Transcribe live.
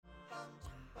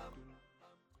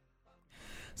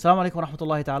Assalamu alaikum wa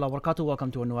rahmatullahi ta'ala wa barakatuh. Welcome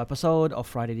to a new episode of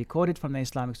Friday Decoded from the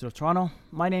Islamic Studio of Toronto.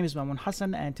 My name is Mamun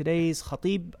Hassan, and today's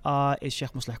khatib is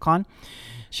Sheikh Muslih Khan.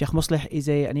 Sheikh Muslih is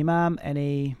an imam and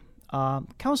a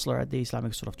counselor at the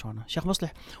Islamic Studio of Toronto. Sheikh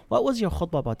Muslih, what was your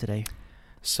khutbah about today?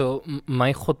 So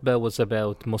my khutbah was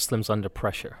about Muslims under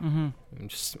pressure.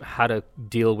 Just how to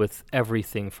deal with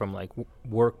everything from like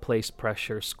workplace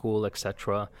pressure, school,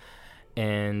 etc.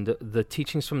 And the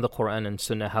teachings from the Quran and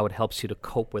Sunnah, how it helps you to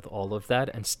cope with all of that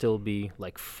and still be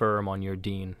like firm on your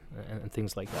deen and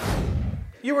things like that.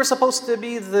 You were supposed to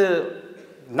be the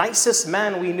nicest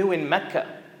man we knew in Mecca.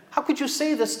 How could you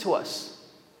say this to us?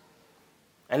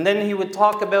 And then he would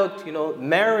talk about,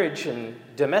 marriage and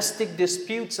domestic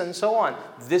disputes and so on.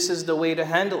 This is the way to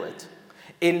handle it.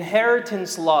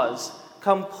 Inheritance laws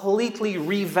completely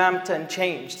revamped and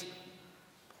changed.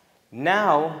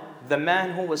 Now, the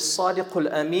man who was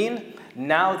Sadiqul Amin,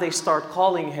 now they start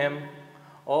calling him,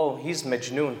 oh, he's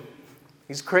Majnoon.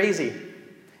 He's crazy.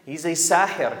 He's a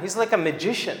sahir. He's like a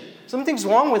magician. Something's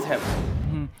wrong with him.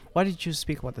 Why did you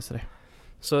speak about this today?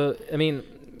 So,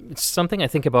 it's something I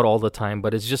think about all the time,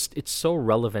 but it's so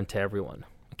relevant to everyone.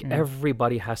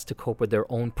 Everybody has to cope with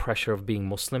their own pressure of being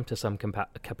Muslim to some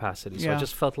capacity. So I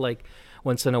just felt like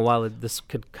once in a while this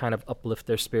could kind of uplift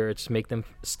their spirits, make them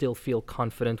still feel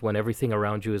confident when everything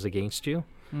around you is against you.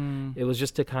 It was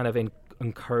just to kind of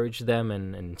encourage them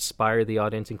and inspire the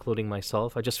audience, including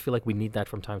myself. I just feel like we need that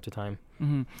from time to time.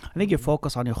 I think you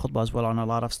focus on your khutbah as well on a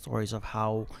lot of stories of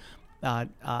how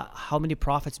many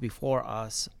prophets before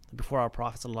our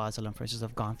Prophet ﷺ, for instance,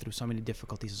 have gone through so many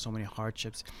difficulties and so many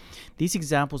hardships. These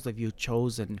examples that you've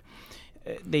chosen,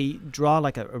 they draw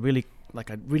like a really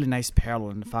nice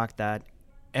parallel in the fact that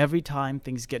every time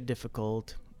things get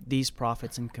difficult, these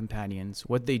prophets and companions,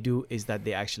 what they do is that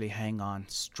they actually hang on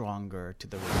stronger to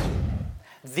the religion.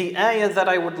 The ayah that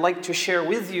I would like to share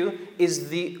with you is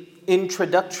the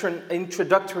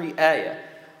introductory ayah.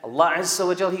 Allah Azza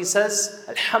wa Jal, He says,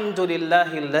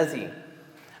 Alhamdulillahi alladhi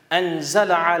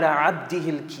أنزل على عبده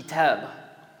الكتاب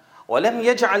ولم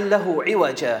يجعل له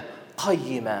عوجا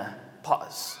قيما.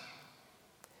 Pause.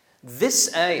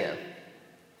 This ayah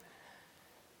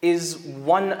is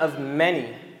one of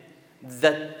many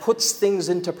that puts things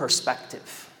into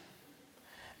perspective.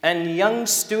 And young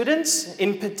students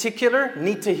in particular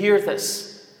need to hear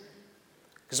this.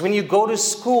 Because when you go to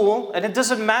school, and it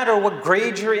doesn't matter what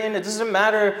grade you're in, it doesn't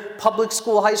matter public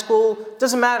school, high school, it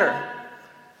doesn't matter.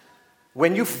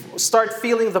 When you start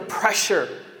feeling the pressure,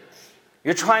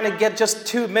 you're trying to get just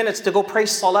 2 minutes to go pray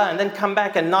salah and then come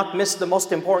back and not miss the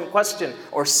most important question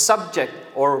or subject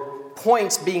or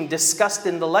points being discussed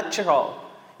in the lecture hall.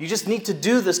 You just need to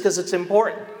do this because it's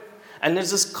important. And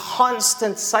there's this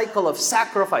constant cycle of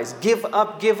sacrifice. Give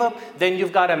up, then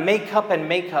you've got to make up and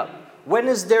make up. When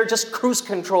is there just cruise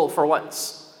control for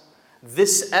once?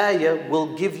 This ayah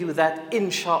will give you that,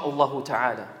 insha'Allah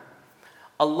ta'ala.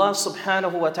 Allah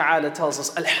subhanahu wa ta'ala tells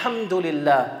us,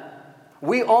 Alhamdulillah.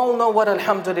 We all know what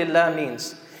Alhamdulillah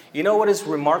means. You know what is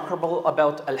remarkable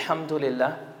about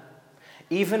Alhamdulillah?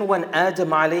 Even when Adam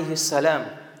alayhi salam,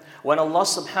 when Allah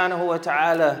subhanahu wa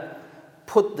ta'ala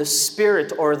put the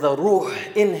spirit or the ruh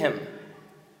in him,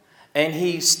 and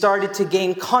he started to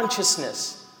gain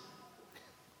consciousness,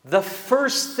 the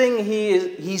first thing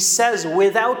he says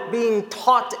without being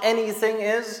taught anything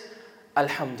is,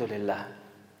 Alhamdulillah.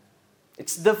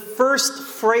 It's the first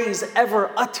phrase ever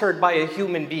uttered by a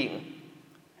human being.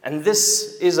 And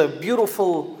this is a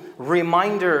beautiful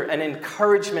reminder and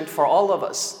encouragement for all of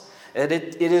us.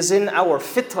 It is in our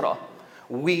fitrah.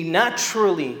 We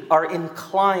naturally are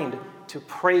inclined to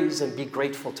praise and be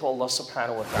grateful to Allah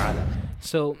subhanahu wa ta'ala.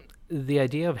 So the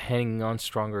idea of hanging on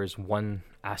stronger is one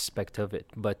aspect of it,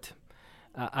 but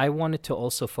I wanted to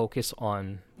also focus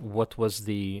on what was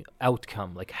the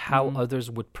outcome, like how others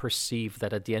would perceive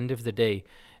that at the end of the day,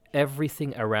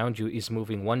 everything around you is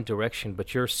moving one direction,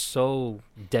 but you're so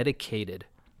dedicated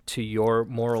to your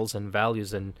morals and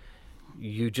values, and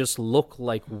you just look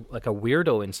like a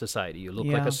weirdo in society. You look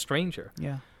like a stranger.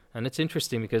 Yeah. And it's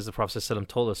interesting because the Prophet ﷺ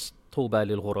told us, Tuba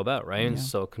lil ghuraba, right? Yeah.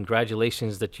 So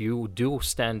congratulations that you do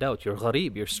stand out. You're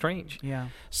gharib, you're strange. Yeah.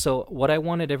 So what I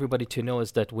wanted everybody to know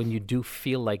is that when you do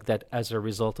feel like that as a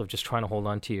result of just trying to hold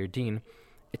on to your deen,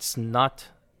 it's not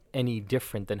any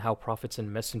different than how prophets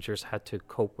and messengers had to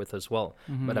cope with as well.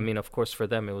 But of course for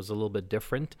them it was a little bit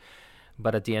different.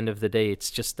 But at the end of the day, it's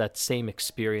just that same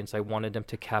experience. I wanted them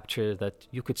to capture that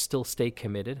you could still stay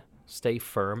committed. stay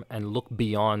firm, and look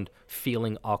beyond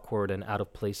feeling awkward and out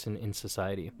of place in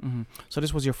society. So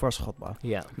this was your first khutbah.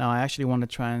 Yeah. Now I actually want to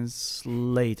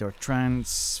translate or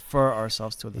transfer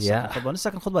ourselves to the second khutbah. And the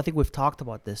second khutbah, I think we've talked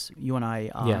about this, you and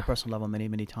I, on a personal level many,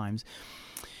 many times.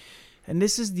 And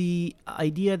this is the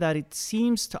idea that it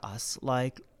seems to us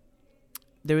like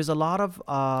there is a lot of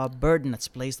burden that's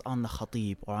placed on the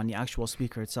khatib or on the actual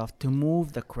speaker itself to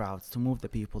move the crowds, to move the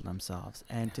people themselves.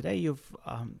 And today you've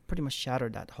pretty much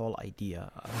shattered that whole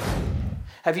idea.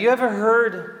 Have you ever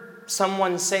heard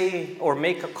someone say or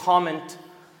make a comment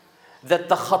that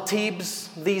the khatibs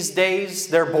these days,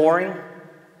 they're boring,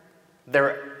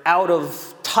 they're out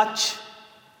of touch,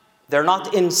 they're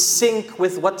not in sync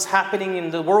with what's happening in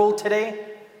the world today?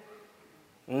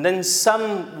 And then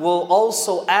some will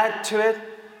also add to it,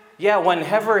 yeah,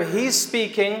 whenever he's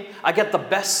speaking, I get the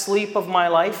best sleep of my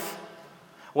life.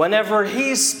 Whenever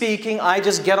he's speaking, I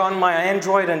just get on my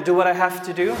Android and do what I have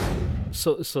to do.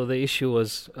 So the issue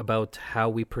was about how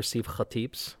we perceive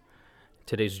khatibs.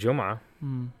 Today's Jum'ah,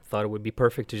 thought it would be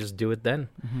perfect to just do it then.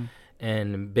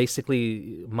 And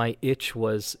basically, my itch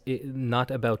was not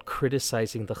about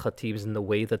criticizing the khatibs in the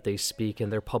way that they speak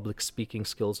and their public speaking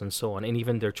skills and so on, and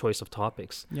even their choice of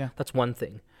topics. Yeah. That's one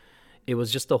thing. It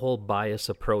was just the whole bias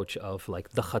approach of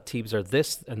like the khatibs are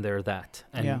this and they're that,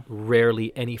 and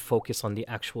rarely any focus on the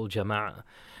actual jama'ah.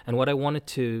 And what I wanted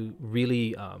to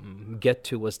really get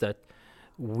to was that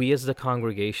we as the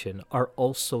congregation are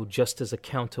also just as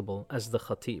accountable as the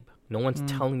khatib. No one's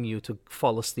telling you to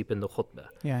fall asleep in the khutbah.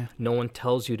 Yeah. No one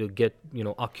tells you to get,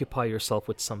 occupy yourself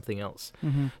with something else.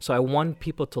 So I want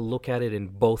people to look at it in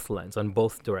both lens, on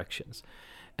both directions.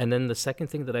 And then the second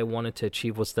thing that I wanted to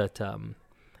achieve was that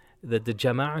that the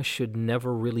jama'ah should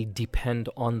never really depend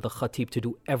on the khatib to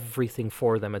do everything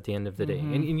for them at the end of the day.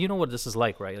 And you know what this is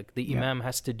like, right? Like the imam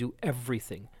has to do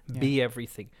everything, be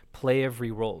everything, play every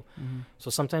role.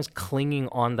 So sometimes clinging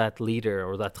on that leader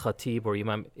or that khatib or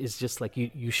imam is just like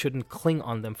you shouldn't cling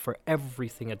on them for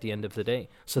everything at the end of the day.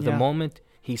 So the moment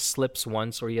he slips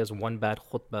once or he has one bad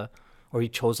khutbah or he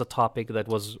chose a topic that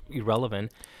was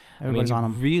irrelevant, Everybody's on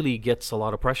him. Really gets a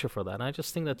lot of pressure for that. And I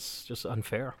just think that's just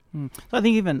unfair. So I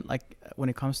think even like when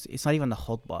it comes to, it's not even the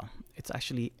khutbah, it's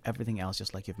actually everything else,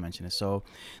 just like you've mentioned. So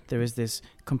there is this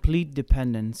complete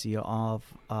dependency of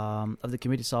the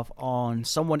community itself on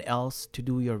someone else to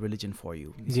do your religion for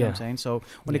you. You see what I'm saying? So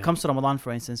when it comes to Ramadan,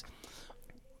 for instance,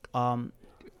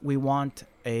 we want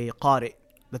a qari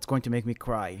that's going to make me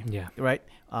cry. Yeah. Right?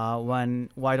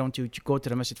 Why don't you go to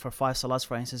the masjid for 5 salats,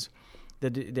 for instance?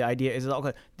 The idea is that,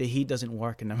 okay, the heat doesn't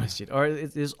work in the masjid. Or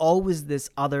there's always this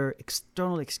other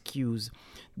external excuse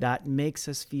that makes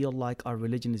us feel like our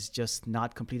religion is just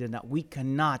not complete and that we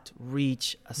cannot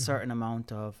reach a certain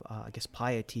amount of,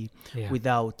 piety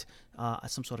without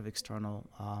some sort of external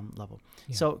level.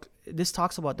 Yeah. So this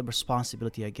talks about the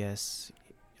responsibility, I guess,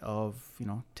 of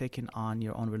taking on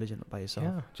your own religion by yourself.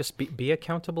 Yeah, just be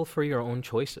accountable for your own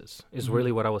choices is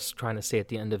really what I was trying to say at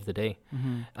the end of the day.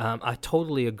 I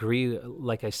totally agree,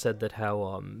 like I said, that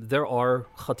how there are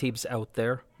khatibs out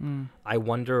there. I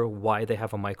wonder why they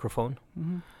have a microphone.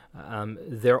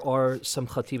 There are some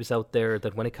khatibs out there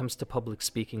that when it comes to public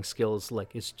speaking skills,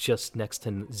 like it's just next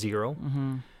to zero.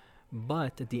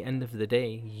 But at the end of the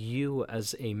day, you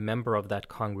as a member of that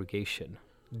congregation,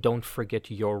 don't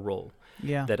forget your role.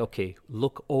 Yeah. That, okay,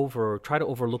 try to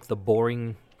overlook the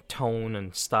boring tone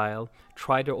and style.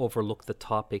 Try to overlook the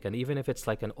topic. And even if it's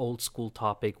like an old school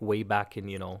topic way back in,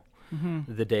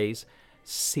 the days,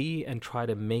 see and try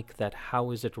to make that,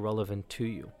 how is it relevant to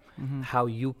you? How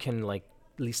you can like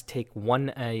at least take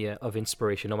one ayah of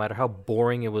inspiration, no matter how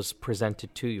boring it was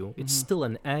presented to you. It's still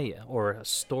an ayah or a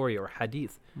story or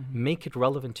hadith. Make it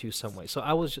relevant to you some way. So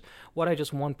what I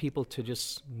just want people to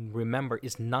just remember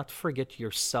is not forget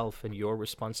yourself and your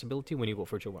responsibility when you go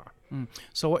for Jumu'ah.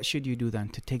 So what should you do then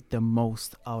to take the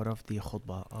most out of the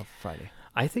khutbah of Friday?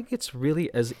 I think it's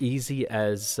really as easy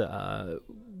as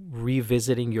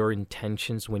revisiting your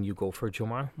intentions when you go for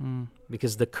Jumu'ah.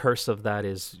 Because the curse of that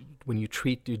is when you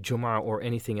treat the Jumu'ah or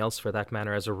anything else for that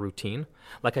matter as a routine,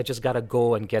 like I just got to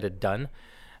go and get it done.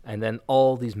 And then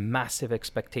all these massive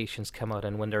expectations come out.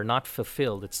 And when they're not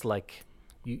fulfilled, it's like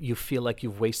you feel like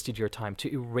you've wasted your time.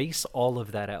 To erase all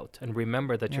of that out and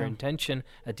remember that your intention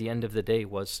at the end of the day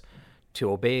was to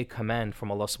obey a command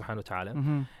from Allah subhanahu wa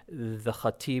ta'ala. The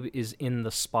khatib is in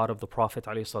the spot of the Prophet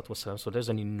alayhi salatu wasalam, so there's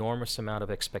an enormous amount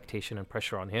of expectation and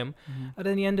pressure on him. And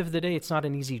at the end of the day, it's not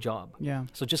an easy job.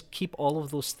 So just keep all of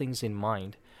those things in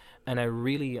mind. And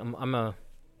I'm a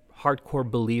hardcore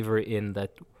believer in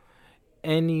that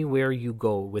anywhere you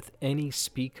go with any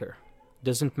speaker,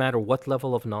 doesn't matter what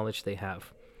level of knowledge they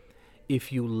have, if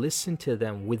you listen to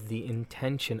them with the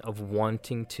intention of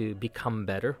wanting to become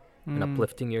better and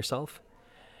uplifting yourself,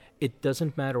 it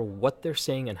doesn't matter what they're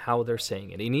saying and how they're saying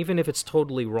it. And even if it's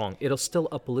totally wrong, it'll still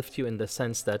uplift you in the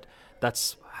sense that that's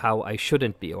how I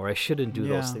shouldn't be, or I shouldn't do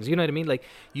those things. You know what I mean? Like,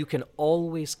 you can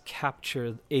always capture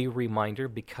a reminder,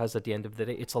 because at the end of the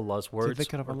day, it's Allah's words the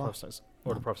dhikr of Allah.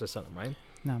 or the Prophet's, right?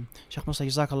 نعم. Sheikh Musa,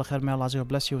 Jazakallah khair. May Allah Azza wa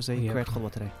bless you. It was a great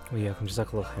khutbah today. وإياكم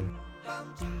جزاك الله خير.